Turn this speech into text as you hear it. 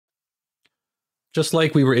Just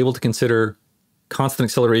like we were able to consider constant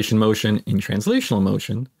acceleration motion in translational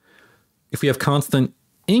motion, if we have constant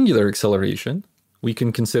angular acceleration, we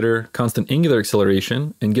can consider constant angular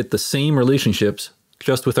acceleration and get the same relationships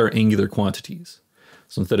just with our angular quantities.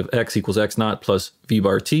 So instead of x equals x naught plus v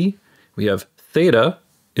bar t, we have theta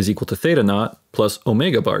is equal to theta naught plus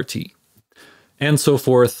omega bar t, and so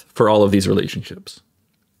forth for all of these relationships.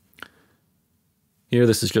 Here,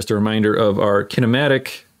 this is just a reminder of our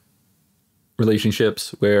kinematic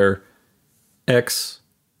relationships where x,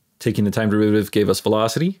 taking the time derivative, gave us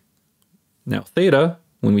velocity. Now theta,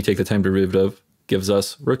 when we take the time derivative, gives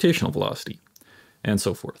us rotational velocity, and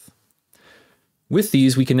so forth. With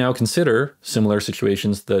these, we can now consider similar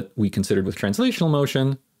situations that we considered with translational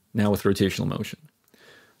motion, now with rotational motion.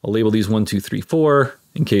 I'll label these 1, 2, 3, 4,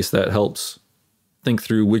 in case that helps think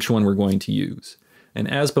through which one we're going to use.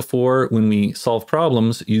 And as before, when we solve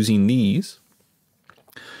problems using these,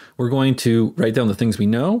 we're going to write down the things we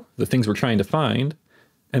know, the things we're trying to find,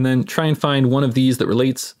 and then try and find one of these that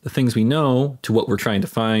relates the things we know to what we're trying to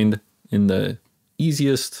find in the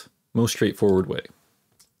easiest, most straightforward way.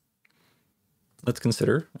 Let's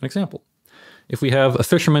consider an example. If we have a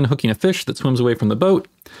fisherman hooking a fish that swims away from the boat,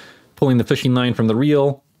 pulling the fishing line from the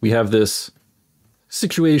reel, we have this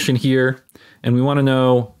situation here, and we want to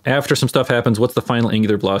know, after some stuff happens, what's the final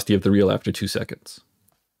angular velocity of the reel after 2 seconds?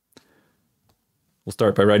 We'll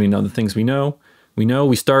start by writing down the things we know. We know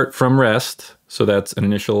we start from rest, so that's an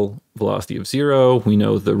initial velocity of 0. We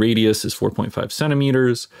know the radius is 4.5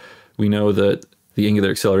 centimeters. We know that the angular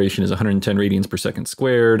acceleration is 110 radians per second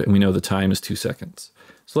squared, and we know the time is 2 seconds.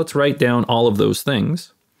 So let's write down all of those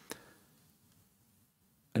things.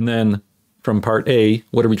 And then from part A,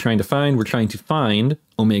 what are we trying to find? We're trying to find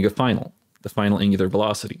omega final, the final angular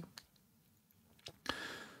velocity.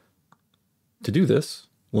 To do this,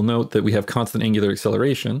 we'll note that we have constant angular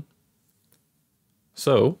acceleration.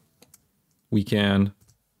 So we can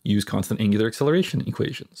use constant angular acceleration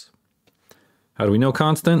equations. How do we know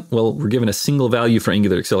constant? Well, we're given a single value for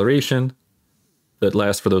angular acceleration that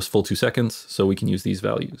lasts for those full 2 seconds, so we can use these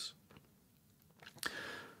values.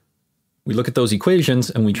 We look at those equations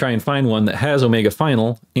and we try and find one that has omega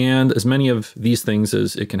final and as many of these things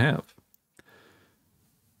as it can have.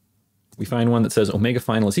 We find one that says omega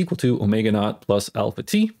final is equal to omega naught plus alpha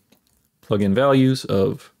t. Plug in values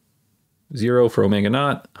of 0 for omega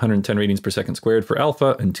naught, 110 radians per second squared for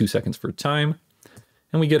alpha, and 2 seconds for time.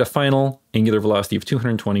 And we get a final angular velocity of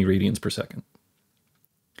 220 radians per second.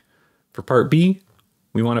 For part B,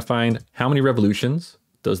 we want to find how many revolutions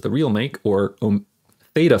does the reel make, or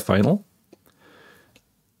theta final.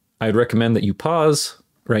 I'd recommend that you pause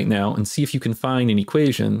right now and see if you can find an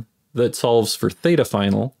equation that solves for theta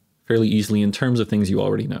final fairly easily in terms of things you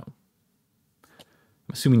already know.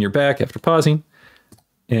 I'm assuming you're back after pausing,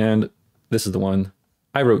 and this is the one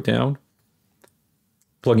I wrote down.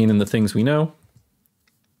 Plugging in the things we know,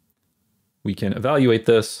 we can evaluate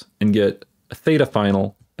this and get a theta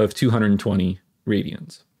final of 220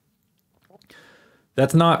 radians.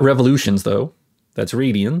 That's not revolutions though, that's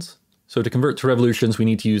radians. So to convert to revolutions, we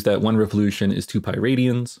need to use that 1 revolution is 2 pi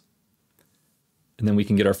radians. And then we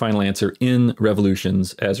can get our final answer in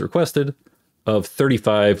revolutions as requested of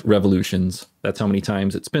 35 revolutions. That's how many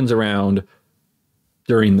times it spins around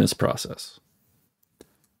during this process.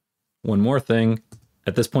 One more thing,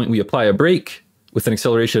 at this point we apply a brake with an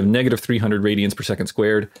acceleration of negative 300 radians per second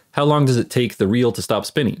squared. How long does it take the reel to stop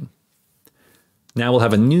spinning? Now we'll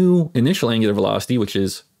have a new initial angular velocity, which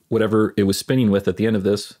is whatever it was spinning with at the end of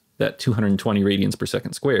this, that 220 radians per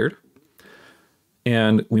second squared.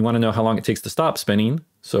 And we want to know how long it takes to stop spinning,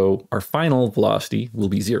 so our final velocity will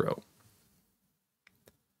be 0.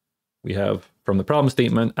 We have, from the problem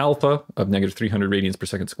statement, alpha of negative 300 radians per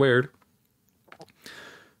second squared,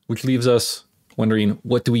 which leaves us wondering,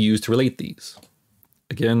 what do we use to relate these?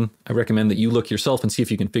 Again, I recommend that you look yourself and see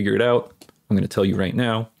if you can figure it out. I'm going to tell you right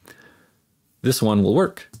now. This one will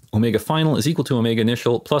work. Omega final is equal to omega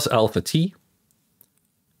initial plus alpha t.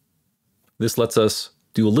 This lets us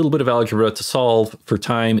do a little bit of algebra to solve for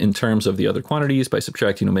time in terms of the other quantities by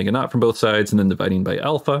subtracting omega naught from both sides and then dividing by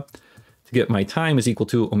alpha to get my time is equal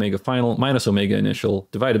to omega final minus omega initial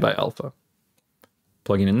divided by alpha.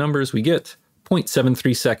 Plugging in numbers, we get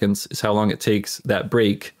 0.73 seconds is how long it takes that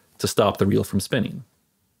brake to stop the reel from spinning.